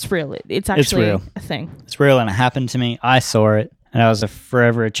 Anyway, it's real. It's actually real. a thing. It's real and it happened to me. I saw it and I was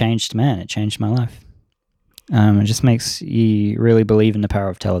forever a changed man. It changed my life. It just makes you really believe in the power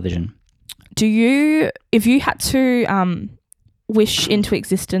of television. If you had to wish into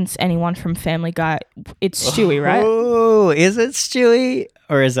existence anyone from Family Guy, it's Stewie, right? Oh, is it Stewie?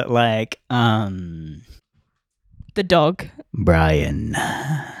 Or is it like, The dog. Brian?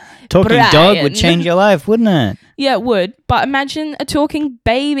 Talking dog would Brian. change your life, wouldn't it? Yeah, it would. But imagine a talking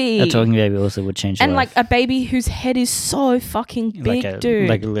baby. A talking baby also would change your and life. like a baby whose head is so fucking big, dude.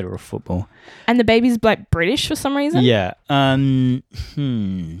 Like a literal football. And the baby's like British for some reason. Yeah.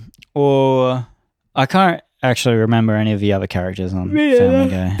 Or I can't actually remember any of the other characters on Family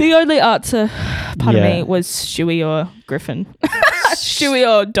Guy. The only answer, pardon Yeah. me, was Stewie or Griffin. Stewie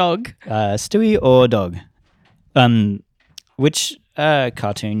or dog. Stewie or dog? Which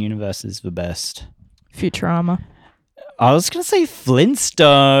cartoon universe is the best? Futurama. I was gonna say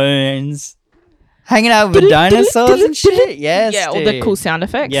Flintstones. Hanging out with the dinosaurs and shit. Yes, Yeah, all the dude. cool sound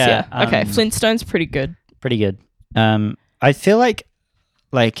effects. Yeah, Yeah. Okay, Flintstones pretty good. Pretty good. I feel like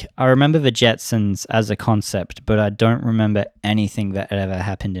I remember the Jetsons as a concept, but I don't remember anything that ever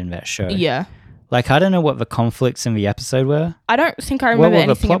happened in that show. Yeah. Like I don't know what the conflicts in the episode were. I don't think I What remember were the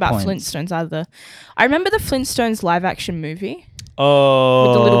anything plot about points? Flintstones either. I remember the Flintstones live action movie Oh,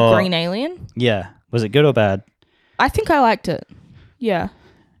 with the little green alien. Yeah, was it good or bad? I think I liked it. Yeah.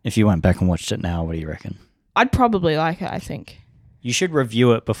 If you went back and watched it now, what do you reckon? I'd probably like it, I think. You should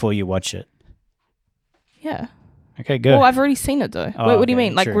review it before you watch it. Yeah. Okay, good. Well, I've already seen it though. Oh, Wait, what do you okay,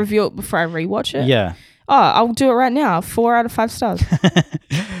 mean? Like true. review it before I rewatch it? Yeah, Oh, I'll do it right now. 4 out of 5 stars.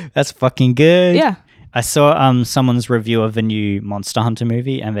 that's fucking good. Yeah. I saw someone's review of the new Monster Hunter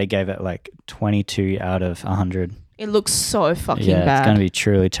movie, and they gave it like 22 out of 100. It looks so fucking Yeah, bad. it's gonna be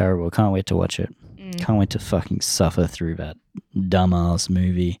truly terrible. Can't wait to watch it. Mm. Can't wait to fucking suffer through that dumbass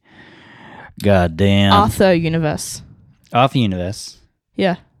movie. God damn. Arthur universe. Arthur Universe.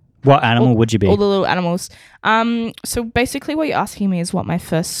 Yeah. What animal would you be? All the little animals. So basically what you're asking me is what my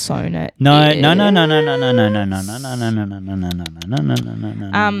first sonnet No. is.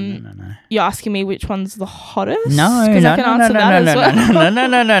 You're asking me which one's the hottest? No. 'Cause I can answer that as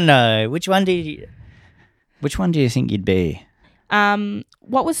well. No. Which one do you think you'd be?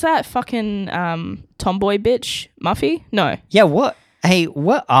 What was that fucking tomboy bitch? Muffy? No. Yeah, what? Hey,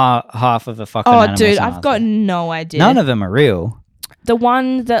 what are half of the fucking Oh, animals dude, in I've Arthur? got no idea. None of them are real. The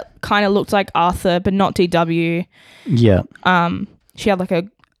one that kind of looked like Arthur, but not DW. Yeah. She had like a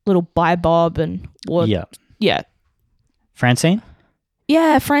little bob and wore. Yeah. Yeah. Francine?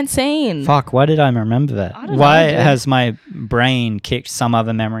 Yeah, Francine. Fuck, why did I remember that? I don't know, Why dude. has my brain kicked some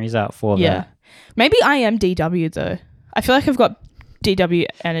other memories out for Yeah. that? Maybe I am DW though. I feel like I've got DW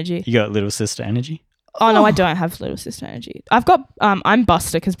energy. You got little sister energy? Oh no, I don't have little sister energy. I've got I'm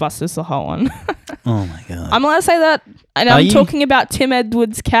Buster because Buster's the hot one. Oh my god. I'm allowed to say that, and Are I'm you? talking about Tim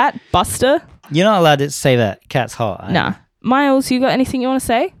Edwards' cat, Buster. You're not allowed to say that cat's hot. eh? Nah, Miles, you got anything you want to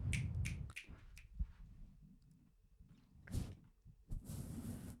say?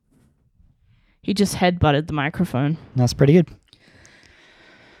 He just headbutted the microphone. That's pretty good.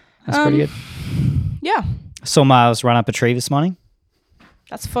 That's pretty good. Yeah, Saw Miles run up a tree this morning.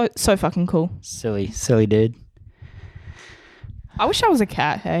 that's so fucking cool. Silly dude. I wish I was a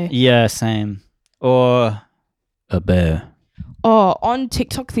cat. Hey. Yeah, same. Or a bear. Oh, on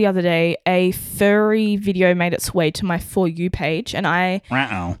TikTok the other day, a furry video made its way to my For You page, and I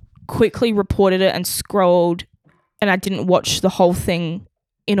Wow. quickly reported it and scrolled, and I didn't watch the whole thing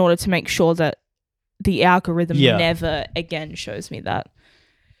in order to make sure that the algorithm Yeah. never again shows me that.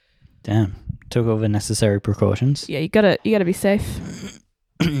 Damn. Took all the necessary precautions. Yeah, you gotta be safe.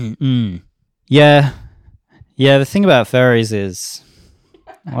 Mm. Yeah. Yeah, the thing about furries is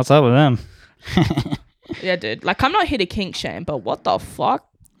what's up with them? Yeah, dude. Like, I'm not here to kink shame, but what the fuck?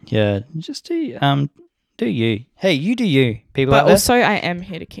 Yeah, just do you. Hey, you do you. People out But there. also, I am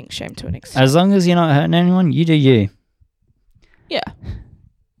here to kink shame to an extent. As long as you're not hurting anyone, you do you. Yeah.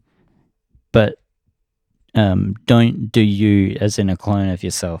 But don't do you as in a clone of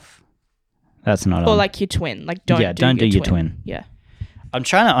yourself. That's not Or on. like your twin. Like, don't Yeah, do don't your do your twin. twin. Yeah. I'm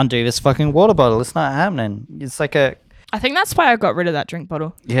trying to undo this fucking water bottle. It's not happening. It's like a... I think that's why I got rid of that drink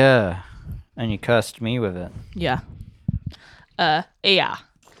bottle. Yeah. And you cursed me with it. Yeah. Yeah.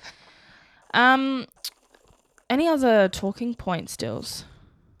 Any other talking points, Dills?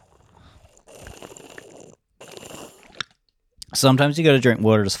 Sometimes you got to drink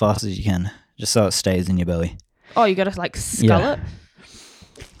water as fast as you can, just so it stays in your belly. Oh, you gotta like scull Yeah. it?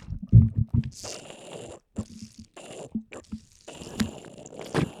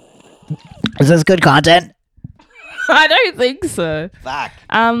 Is this good content? I don't think so. Fuck.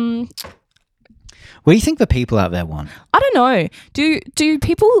 I What do you think the people out there want? don't know. Do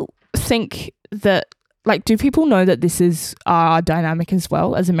people think that, like, do people know that this is our dynamic as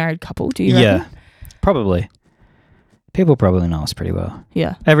well as a married couple? Do you reckon? Probably. People probably know us pretty well.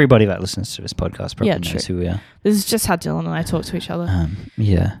 Yeah. Everybody that listens to this podcast probably Yeah, knows true. who we are. This is just how Dylan and I talk to each other.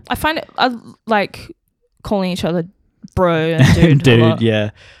 Yeah. I find it, I like calling each other bro and dude. a lot. Yeah.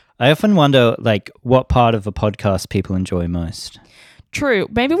 I often wonder, like, what part of the podcast people enjoy most. True.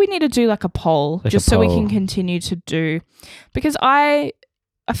 Maybe we need to do like a poll Like just a so we poll. can continue to do, because I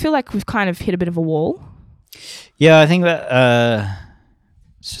feel like we've kind of hit a bit of a wall. Yeah, I think that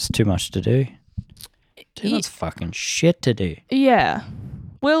it's just too much to do. Too Ye- much fucking shit to do. Yeah.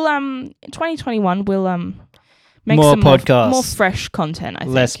 We'll in 2021 we'll make More some podcasts. more fresh content, I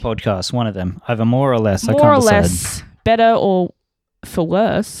think. Less podcasts, one of them. Either more or less. I More can't or decide. less better or for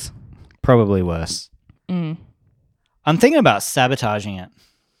worse. Probably worse. Mm. I'm thinking about sabotaging it.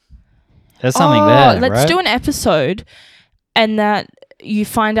 There's something there, let's right? do an episode and that you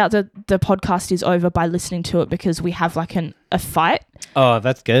find out that the podcast is over by listening to it because we have like a fight Oh,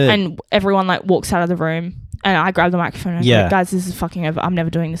 that's good. and everyone like walks out of the room and I grab the microphone and I'm Yeah. like, guys, this is fucking over. I'm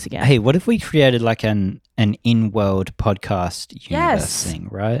never doing this again. Hey, what if we created like an in-world podcast universe Yes. thing,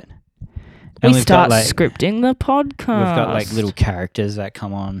 right? we And we've start got, like, scripting the podcast. We've got like little characters that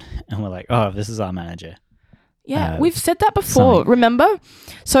come on and we're like, oh, this is our manager. Yeah, we've said that before. something. Remember?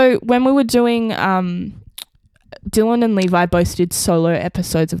 So when we were doing, Dylan and Levi both did solo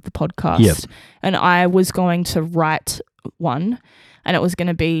episodes of the podcast, Yep. and I was going to write one, and it was going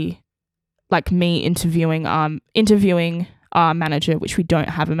to be like me interviewing manager, which we don't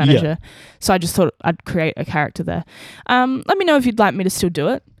have a manager. So I just thought I'd create a character there. Let me know if you'd like me to still do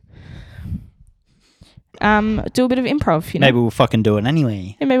it. Do a bit of improv, you know. Maybe we'll fucking do it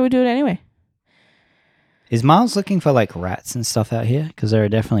anyway. Yeah, maybe we'll do it anyway. Is Miles looking for like rats and stuff out here? Because there are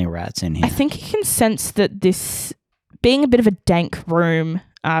definitely rats in here. I think he can sense that this, being a bit of a dank room,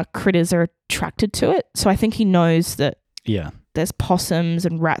 critters are attracted to it. So I think he knows that Yeah. there's possums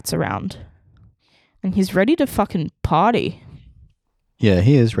and rats around. And he's ready to fucking party. Yeah,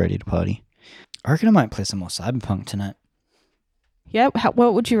 he is ready to party. I reckon I might play some more Cyberpunk tonight. Yeah,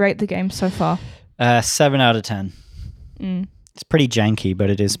 what would you rate the game so far? 7 out of 10. It's pretty janky, but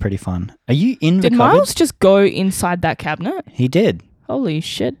it is pretty fun. Are you in the Did cupboard? Miles just go inside that cabinet? He did. Holy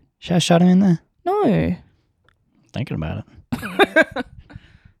shit. Should I shut him in there? No. Thinking about it.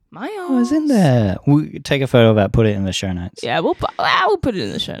 Miles. Oh, it's in there. We'll take a photo of that, put it in the show notes. Yeah, we'll put it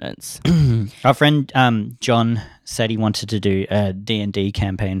in the show notes. Our friend John said he wanted to do a D&D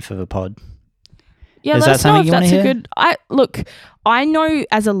campaign for the pod. Yeah, Is let that us know something if you wanna that's a hear? good. Look, I know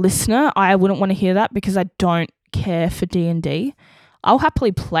as a listener, I wouldn't want to hear that because I don't care for D&D. I'll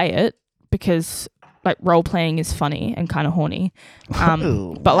happily play it because like role playing is funny and kind of horny.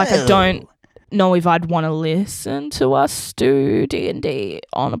 But like I don't know if I'd want to listen to us do D&D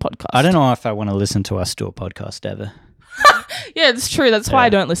on a podcast. I don't know if I want to listen to us do a podcast ever. Yeah, it's true. That's why I Yeah.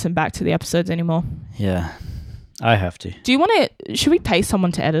 don't listen back to the episodes anymore. Yeah, I have to. Do you want to? Should we pay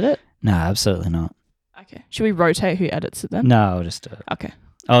someone to edit it? No, absolutely not. Okay. Should we rotate who edits it then? No, I'll just do it. Okay.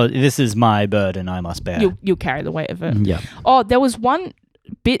 Oh, this is my burden. I must bear. You'll carry the weight of it. Yeah. Oh, there was one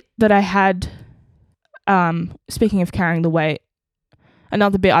bit that I had. Speaking of carrying the weight,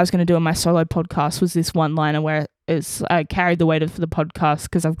 another bit I was going to do on my solo podcast was this one-liner where it's I carried the weight of the podcast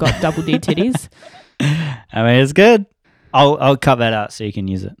because I've got double D titties. I mean, it's good. I'll cut that out so you can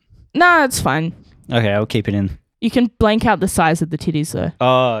use it. Nah, it's fine. Okay, I'll keep it in. You can blank out the size of the titties though.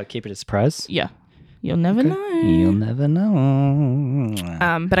 Oh, keep it a surprise. Yeah, you'll never know. You'll never know.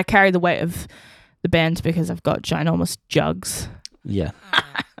 But I carry the weight of the band because I've got ginormous jugs. Yeah.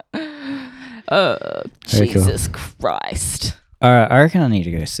 Oh, Very cool. Jesus Christ. All right, I reckon I need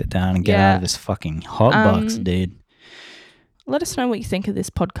to go sit down and get Yeah. out of this fucking hot box, dude. Let us know what you think of this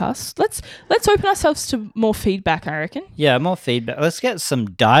podcast. Let's open ourselves to more feedback, I reckon. Yeah, more feedback. Let's get some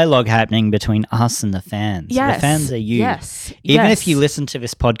dialogue happening between us and the fans. Yes. The fans are you. Yes. Even yes. if you listen to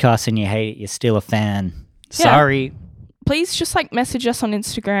this podcast and you hate it, you're still a fan. Yeah. Sorry. Please just like message us on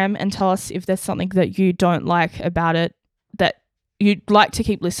Instagram and tell us if there's something that you don't like about it, that you'd like to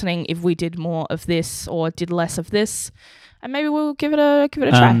keep listening if we did more of this or did less of this, and maybe we'll give it a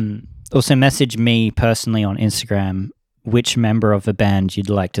try. Also, message me personally on Instagram which member of the band you'd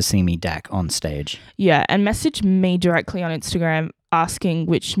like to see me DAC on stage. Yeah, and message me directly on Instagram asking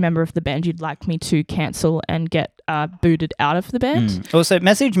which member of the band you'd like me to cancel and get booted out of the band. Also,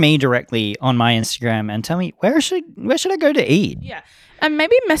 message me directly on my Instagram and tell me where should I go to eat? Yeah, and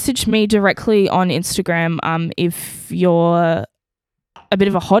maybe message me directly on Instagram if you're a bit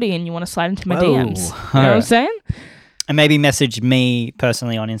of a hottie and you want to slide into my Whoa. DMs. You know what I'm saying? And maybe message me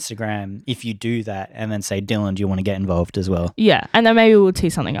personally on Instagram if you do that, and then say, Dylan, do you want to get involved as well? Yeah, and then maybe we'll tee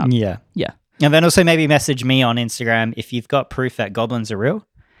something up. Yeah. Yeah. And then also maybe message me on Instagram if you've got proof that goblins are real.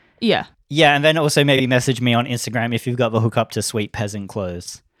 Yeah. Yeah, and then also maybe message me on Instagram if you've got the hookup to sweet peasant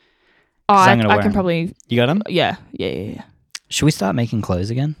clothes. Oh, 'Cause I I'm gonna wear can 'em. probably... You got them? Yeah. Should we start making clothes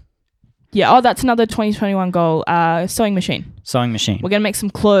again? Yeah, oh, that's another 2021 goal. Sewing machine. Sewing machine. We're going to make some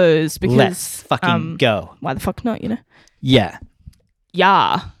clothes because... Let's fucking go. Why the fuck not, you know? Yeah.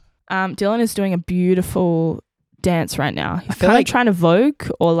 Yeah. Dylan is doing a beautiful dance right now. He's feel kind of like- trying to Vogue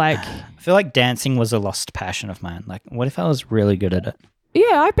or like... I feel like dancing was a lost passion of mine. Like, what if I was really good at it?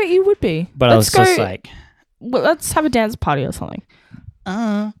 Yeah, I bet you would be. But I was just like... Well, let's have a dance party or something.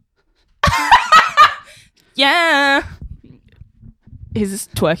 Yeah. He's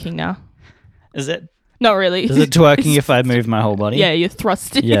twerking now. Is it Not really. is it twerking if I move my whole body? Yeah, you're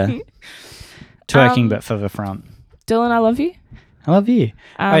thrusting. Yeah. Twerking, Um, but for the front. Dylan, I love you. I love you.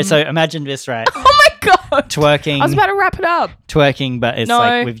 All right, so imagine this, right? Oh my god. Twerking. I was about to wrap it up. Twerking, but it's No.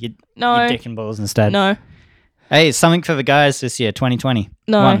 like with your No. dick and balls instead. No. Hey, it's something for the guys this year, 2020.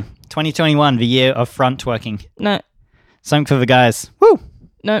 No. 2021, the year of front twerking. No. Something for the guys. Woo!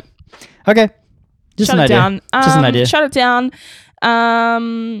 No. Okay. Just Shut an it idea. down. Just an idea. Shut it down.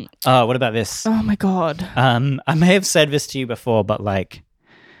 Oh, what about this? Oh my god. I may have said this to you before, but like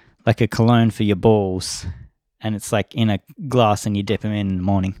a cologne for your balls, and it's like in a glass, and you dip them in the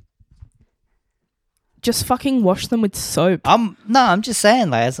morning. Just fucking wash them with soap. No, I'm just saying,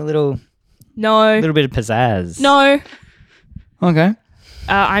 like, it's a little No. bit of pizzazz. No. Okay.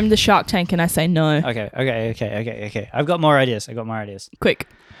 I'm the Shark Tank and I say no. Okay. I've got more ideas. Quick.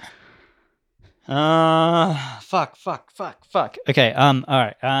 Fuck. Okay, all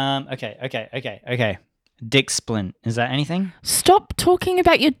right. Okay. Dick splint. Is that anything? Stop talking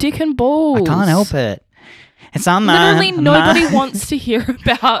about your dick and balls. I can't help it. It's on my... Literally nobody wants to hear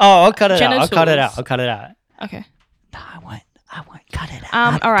about Oh, I'll cut it out. genitals. I'll cut it out. Okay. No, I won't cut it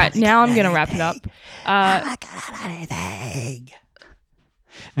out. All right, now I'm going to wrap it up.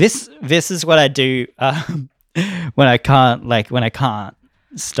 This is what I do when I can't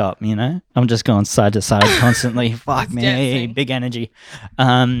stop, you know? I'm just going side to side constantly. Fuck me. dancing. Big energy.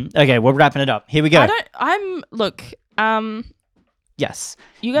 Okay, we're wrapping it up. Here we go. Yes.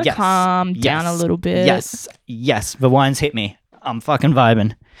 You got to calm down a little bit. Yes. The wine's hit me. I'm fucking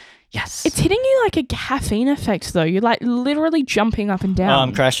vibing. Yes. It's hitting you like a caffeine effect, though. You're like literally jumping up and down. Oh,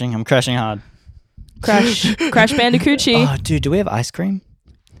 I'm crashing hard. Crash Bandicoochie. Oh, dude, do we have ice cream?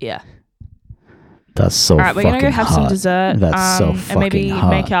 Yeah. That's so All right, we're going to go have some dessert. That's so fucking and maybe hot.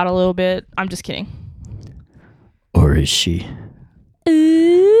 make out a little bit. I'm just kidding. Or is she?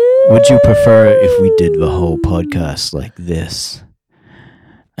 Would you prefer if we did the whole podcast like this?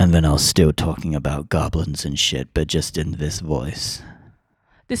 And then I was still talking about goblins and shit, but just in this voice.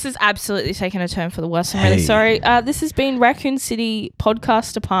 This is absolutely taken a turn for the worse. I'm really sorry. This has been Raccoon City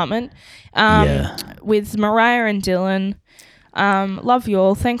Podcast Department with Mariah and Dylan. Love you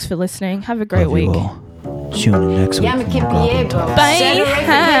all. Thanks for listening. Have a great Love week. you all. Tune in next week. Llama que Piego. Bye. Set a record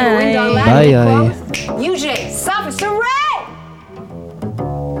Hi. cable, window, Bye. Latin, quoth. UJ, suffer, surrender!